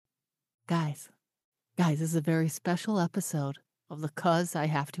Guys, this is a very special episode of the Cuz I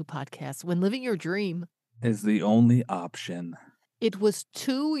Have to podcast. When living your dream is the only option. It was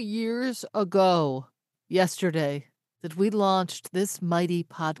 2 years ago yesterday that we launched this mighty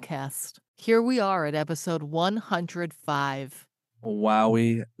podcast. Here we are at episode 105.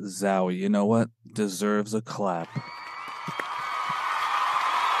 Wowie zowie. You know what? Deserves a clap.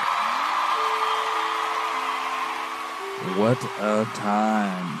 What a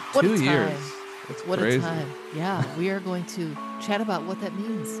time. What 2 a time. years. It's What crazy. a time. Yeah, we are going to chat about what that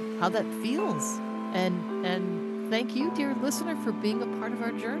means, how that feels, and thank you, dear listener, for being a part of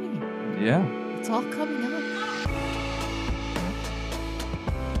our journey. Yeah. It's all coming up.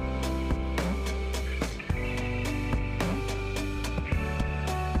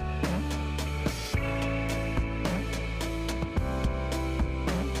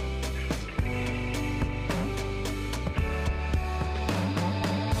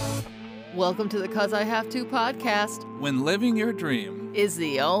 Welcome to the Cuz I Have to podcast. When living your dream Is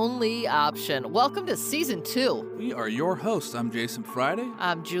the only option. Welcome to season 2. We are your hosts. I'm Jason Friday.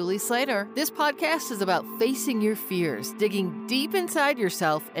 I'm Julie Slater. This podcast is about facing your fears, digging deep inside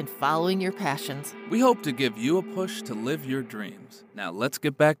yourself, and following your passions. We hope to give you a push to live your dreams. Now let's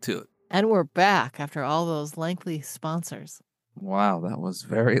get back to it. And we're back after all those lengthy sponsors. Wow, that was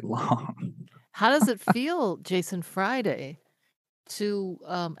very long. How does it feel, Jason Friday, to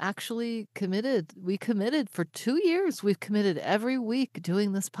actually committed? We committed for 2 years. We've committed every week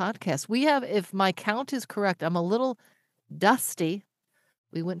doing this podcast. We have, if my count is correct, I'm a little dusty.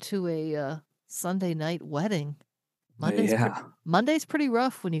 We went to a Sunday night wedding. Monday's pretty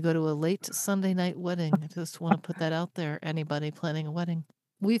rough when you go to a late Sunday night wedding. I just want to put that out there. Anybody planning a wedding.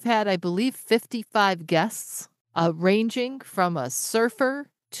 We've had, I believe, 55 guests, ranging from a surfer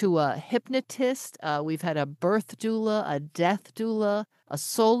to a hypnotist. We've had a birth doula, a death doula, a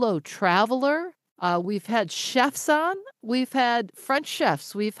solo traveler. We've had chefs on. We've had French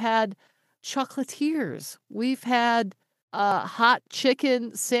chefs. We've had chocolatiers. We've had hot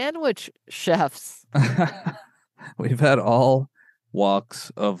chicken sandwich chefs. We've had all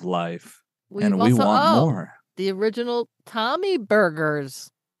walks of life, and we also- want oh, more. The original Tommy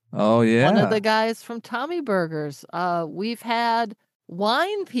Burgers. Oh, yeah. One of the guys from Tommy Burgers. We've had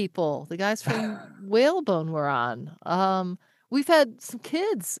wine people. The guys from Whalebone were on. We've had some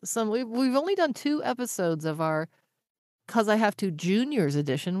kids. We've only done 2 episodes of our Cuz I Have to Juniors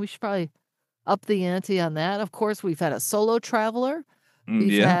edition. We should probably up the ante on that. Of course, we've had a solo traveler.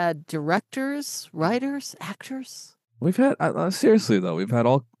 We've had directors, writers, actors. We've had seriously though. We've had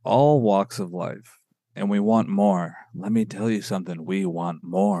all walks of life, and we want more. Let me tell you something. We want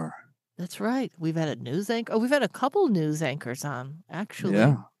more. That's right. We've had a news anchor. Oh, we've had a couple news anchors on, actually.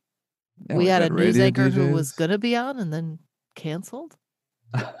 Yeah, we had a news radio anchor who DJs. was going to be on and then canceled.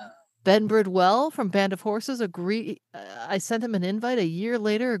 Ben Bridwell from Band of Horses agreed. I sent him an invite a year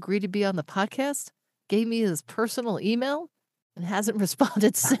later, agreed to be on the podcast, gave me his personal email, and hasn't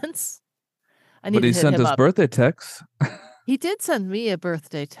responded since. But he sent us birthday texts. He did send me a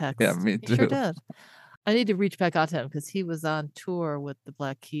birthday text. Yeah, me too. He sure did. I need to reach back out to him because he was on tour with the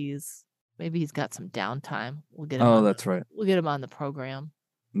Black Keys. Maybe he's got some downtime. We'll get him. Oh, that's right. We'll get him on the program.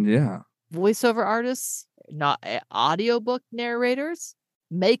 Yeah. Voiceover artists, not audiobook narrators,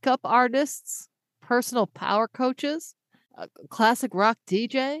 makeup artists, personal power coaches, a classic rock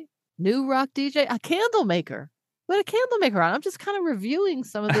DJ, new rock DJ, a candle maker. We had a candle maker on. I'm just kind of reviewing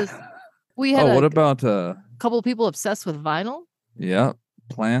some of this. We had what about a couple of people obsessed with vinyl. Yeah,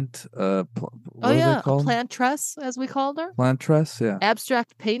 plant. What Oh are yeah, they called? a plantress, as we called her. Plantress. Yeah.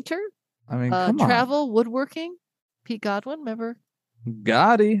 Abstract painter. I mean, come travel woodworking. Pete Godwin, remember?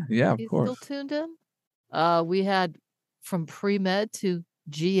 Gotti. Yeah, of He's course. still tuned in. We had from pre-med to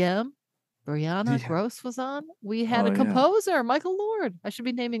GM. Brianna Yeah. Gross was on. We had Oh, a yeah. composer, Michael Lord. I should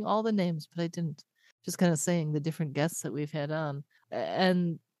be naming all the names, but I didn't. Just kind of saying the different guests that we've had on.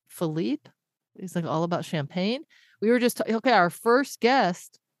 And Philippe, he's like all about champagne. We were just okay. Our first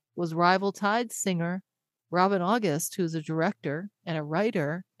guest was Rival Tide singer Robin August, who's a director and a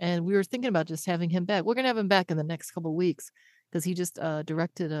writer, and we were thinking about just having him back. We're gonna have him back in the next couple of weeks because he just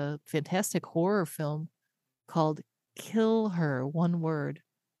directed a fantastic horror film called Kill Her. One word,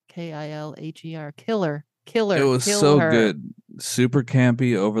 Kilher. Killer. It was Kill so Her. good, super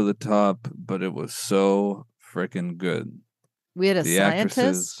campy, over the top, but it was so freaking good. We had a The scientist.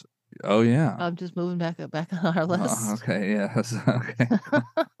 actresses. Oh yeah. I'm just moving back on our list. Oh, okay. Yes. Okay.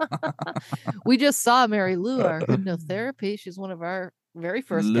 We just saw Mary Lou, our hypnotherapy. She's one of our very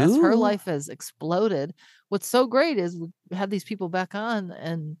first guests. Her Lou? life has exploded. What's so great is we had these people back on,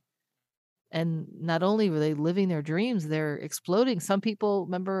 and And not only were they living their dreams, they're exploding. Some people,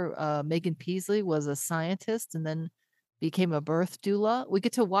 remember Megan Peasley was a scientist and then became a birth doula. We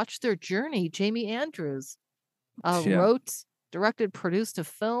get to watch their journey. Jamie Andrews Yeah. wrote, directed, produced a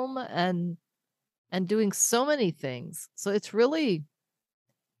film, and doing so many things. So it's really,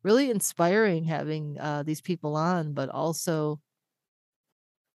 really inspiring having these people on, but also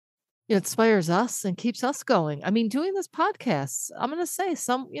it inspires us and keeps us going. I mean, doing this podcast, I'm going to say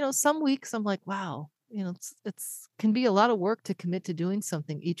some weeks I'm like, wow, it's can be a lot of work to commit to doing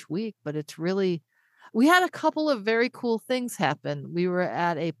something each week, but it's really, we had a couple of very cool things happen. We were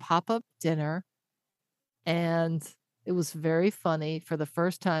at a pop-up dinner and it was very funny. For the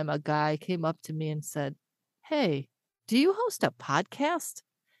first time, a guy came up to me and said, "Hey, do you host a podcast?"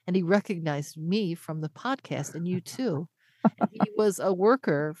 And he recognized me from the podcast and you too. And he was a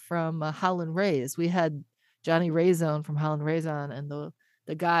worker from Howlin' Rays. We had Johnny Rayzone from Howlin' Rays on, and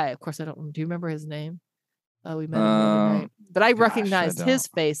the guy, of course, I don't. Do you remember his name? We met him the other night, but I Gosh, I recognized don't. his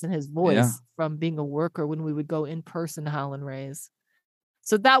face and his Yeah. voice from being a worker when we would go in person to Howlin' Rays.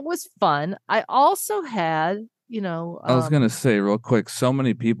 So that was fun. I also had, I was gonna say real quick, so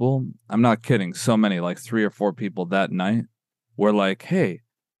many people, I'm not kidding, so many, like 3 or 4 people that night were like, "Hey,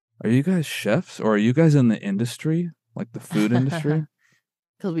 are you guys chefs or are you guys in the industry, like the food industry?"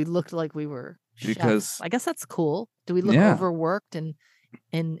 because we looked like we were chefs. Because I guess that's cool. Do we look yeah. overworked and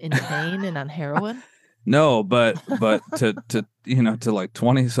in pain and on heroin? No, but to to like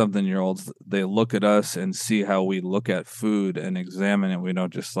 20-something-year-olds, they look at us and see how we look at food and examine it. We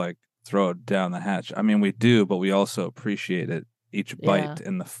don't just like throw it down the hatch. I mean, we do, but we also appreciate it, each bite Yeah.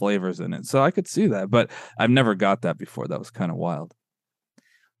 and the flavors in it. So I could see that, but I've never got that before. That was kind of wild.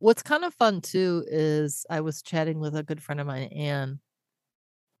 What's kind of fun too is I was chatting with a good friend of mine, Anne,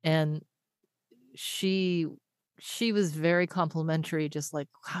 and she was very complimentary, just like,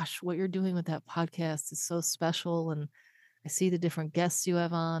 "Gosh, what you're doing with that podcast is so special, and I see the different guests you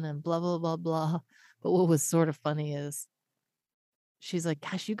have on and blah blah blah blah." But what was sort of funny is she's like,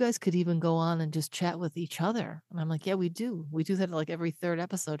 "Gosh, you guys could even go on and just chat with each other." And I'm like, "Yeah, we do. We do that like every third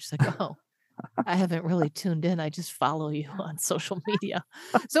episode." She's like, "Oh, I haven't really tuned in. I just follow you on social media."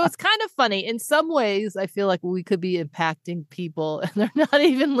 So it's kind of funny. In some ways, I feel like we could be impacting people and they're not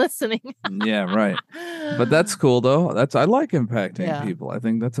even listening. Yeah, right. But that's cool though. I like impacting Yeah. people. I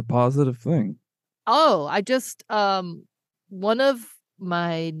think that's a positive thing. Oh, I just one of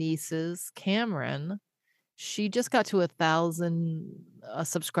my nieces, Cameron, she just got to 1,000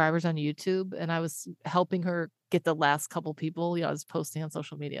 subscribers on YouTube, and I was helping her get the last couple people. I was posting on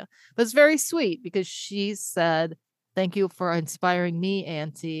social media. But it's very sweet because she said, "Thank you for inspiring me,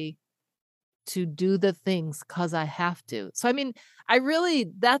 Auntie, to do the things because I have to." So I mean,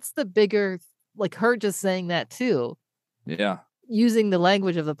 that's the bigger, like her just saying that too, Yeah. using the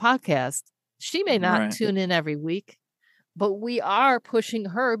language of the podcast. She may not Right. tune in every week, but we are pushing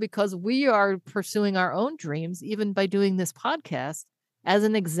her because we are pursuing our own dreams, even by doing this podcast as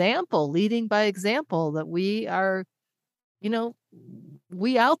an example, leading by example, that we are,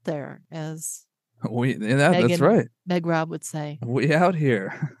 we out there, as That's right. Meg Robb would say. We out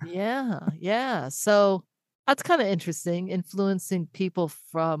here. Yeah, yeah. So that's kind of interesting, influencing people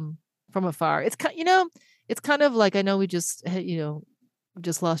from afar. It's kind of like, I know we just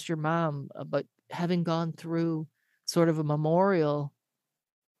just lost your mom, but having gone through sort of a memorial,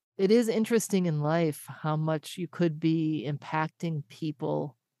 it is interesting in life how much you could be impacting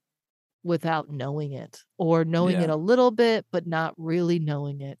people without knowing it, or knowing it Yeah. a little bit but not really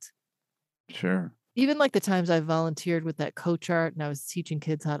knowing it. Sure. Even like the times I volunteered with that Coach Art and I was teaching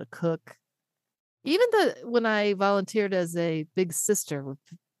kids how to cook. Even when I volunteered as a big sister with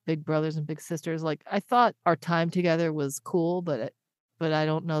big brothers and big sisters, like, I thought our time together was cool, but I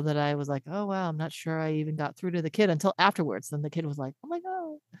don't know that I was like, "Oh, wow, I'm not sure I even got through to the kid," until afterwards. Then the kid was like, "Oh my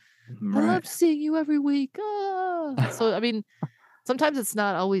god, I Right. love seeing you every week." Ah. So, I mean, sometimes it's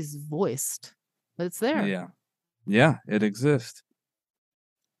not always voiced, but it's there. Yeah. Yeah, it exists.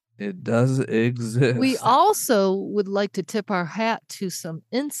 It does exist. We also would like to tip our hat to some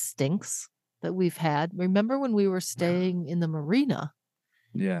instincts that we've had. Remember when we were staying in the marina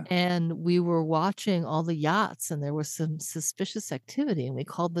Yeah. and we were watching all the yachts and there was some suspicious activity, and we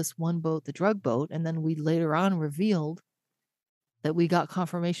called this one boat the drug boat, and then we later on revealed that we got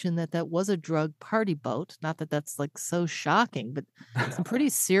confirmation that that was a drug party boat. Not that that's like so shocking, but some pretty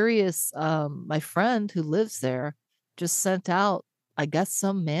serious. My friend who lives there just sent out, I guess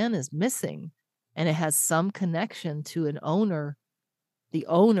some man is missing, and it has some connection to the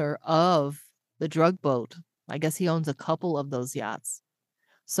owner of the drug boat. I guess he owns a couple of those yachts.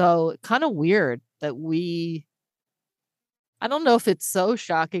 So kind of weird that I don't know if it's so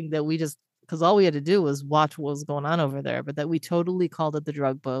shocking that we just because all we had to do was watch what was going on over there, but that we totally called it the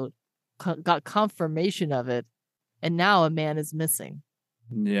drug boat, got confirmation of it, and now a man is missing.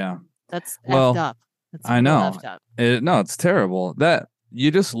 Yeah. That's effed Well, up. That's I real know. effed up. No, it's terrible. That you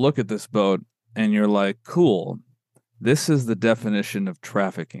just look at this boat and you're like, cool. This is the definition of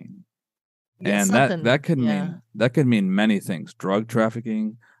trafficking. Yeah, And something. that could mean many things. Drug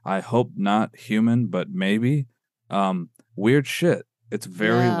trafficking. I hope not human, but maybe. Weird shit. It's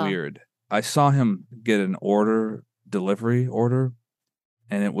very weird. I saw him get an delivery order,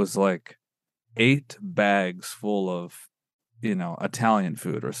 and it was like 8 bags full of, Italian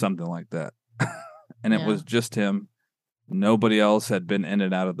food or something like that. And it was just him. Nobody else had been in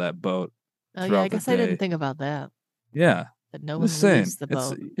and out of that boat. Oh yeah, I guess I didn't think about that. Yeah. That no one Just saying. leaves the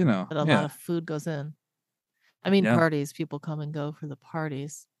boat. But a lot yeah. of food goes in. I mean, Yeah. parties. People come and go for the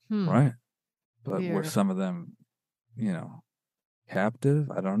parties. Right. But were Weird. some of them, captive?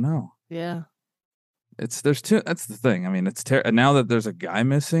 I don't know. Yeah. That's the thing. I mean, it's now that there's a guy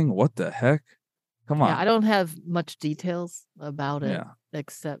missing, what the heck? Come on. Yeah, I don't have much details about it, Yeah.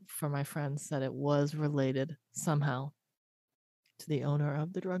 except for my friends that it was related somehow to the owner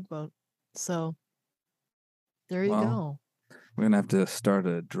of the drug boat. So there you go. We're gonna have to start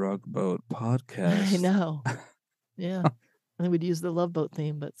a drug boat podcast. I know. Yeah. And then we'd use the Love Boat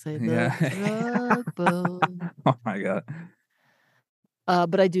theme, but say the drug boat. Oh my God.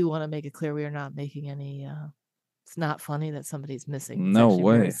 But I do want to make it clear we are not making any. It's not funny that somebody's missing. It's No actually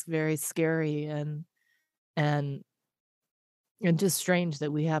way. Very, very scary and just strange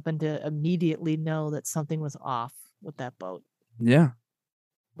that we happen to immediately know that something was off with that boat. Yeah.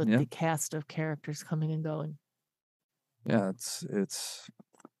 With the cast of characters coming and going. Yeah, it's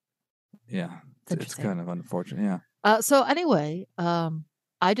kind of unfortunate. Yeah. So anyway,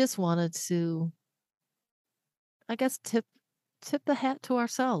 I just wanted to, I guess, tip the hat to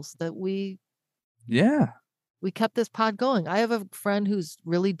ourselves that we kept this pod going. I have a friend who's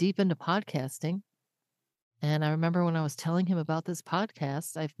really deep into podcasting. And I remember when I was telling him about this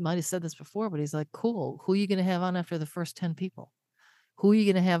podcast, I might have said this before, but he's like, cool. Who are you going to have on after the first 10 people? Who are you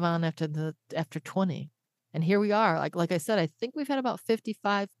going to have on after 20? And here we are. Like I said, I think we've had about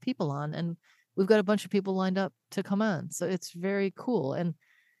 55 people on, and we've got a bunch of people lined up to come on. So it's very cool.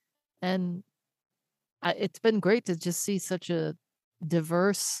 And it's been great to just see such a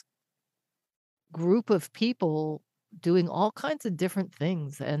diverse group of people doing all kinds of different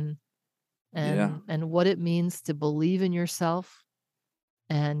things and what it means to believe in yourself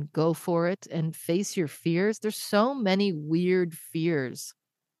and go for it and face your fears. There's so many weird fears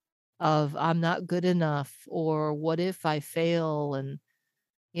of I'm not good enough, or what if I fail? And,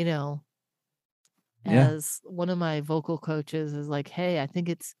 as one of my vocal coaches is like, hey, I think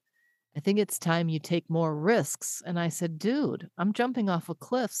it's time you take more risks. And I said, dude, I'm jumping off of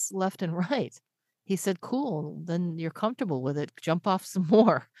cliffs left and right. He said, cool, then you're comfortable with it. Jump off some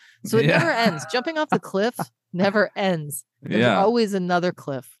more. So it never ends. Jumping off the cliff never ends. There's always another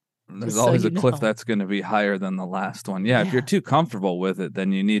cliff. There's always a cliff that's going to be higher than the last one. Yeah, if you're too comfortable with it,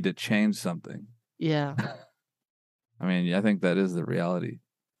 then you need to change something. Yeah. I mean, I think that is the reality.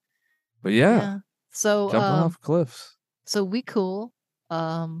 But so jumping off cliffs. So we cool.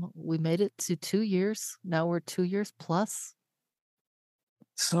 We made it to 2 years. Now we're 2 years plus.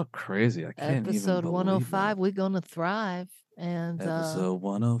 So crazy. I can't Episode even 105, we're gonna thrive. And Episode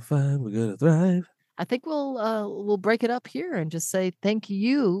 105, we're gonna thrive. I think we'll break it up here and just say thank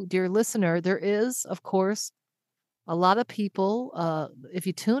you, dear listener. There is, of course, a lot of people. If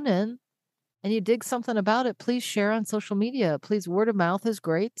you tune in and you dig something about it, please share on social media. Please, word of mouth is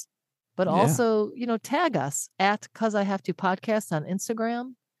great. But also, tag us at 'Cause I Have to Podcast on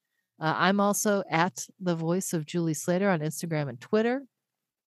Instagram. I'm also at The Voice of Julie Slater on Instagram and Twitter.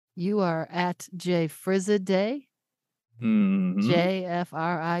 You are at J Frizziday. JFRIZZ.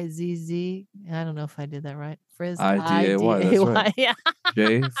 I don't know if I did that right. Frizz IDAY. That's right. Yeah.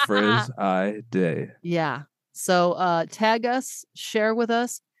 J Frizz I Day. Yeah. So tag us, share with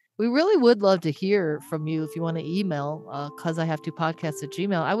us. We really would love to hear from you if you want to email 'Cause I Have to Podcast at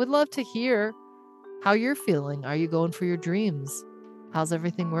Gmail. I would love to hear how you're feeling. Are you going for your dreams? How's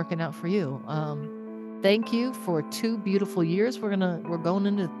everything working out for you? Thank you for 2 beautiful years. We're going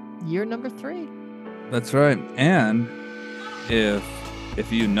into year number 3. That's right. And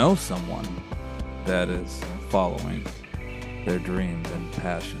if you know someone that is following their dreams and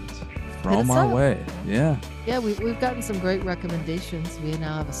passions, throw them our way. Yeah. Yeah, we've gotten some great recommendations. We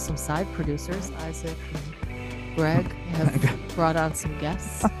now have some side producers. Isaac and Greg have brought on some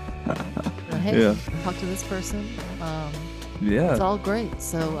guests. Hey, talk to this person. It's all great.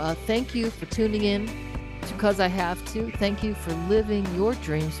 So thank you for tuning in to 'Cause I Have to. Thank you for living your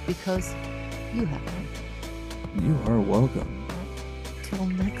dreams, because You haven't. You are welcome. Till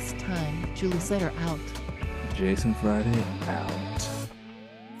next time, Julie Slater out. Jason Friday out.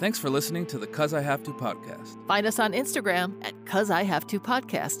 Thanks for listening to the 'Cause I Have To podcast. Find us on Instagram at 'Cause I Have To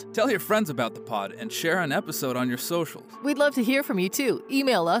Podcast. Tell your friends about the pod and share an episode on your socials. We'd love to hear from you too.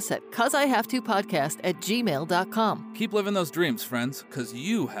 Email us at 'causeIHaveToPodcast@gmail.com. Keep living those dreams, friends, 'cause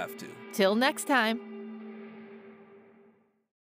you have to. Till next time.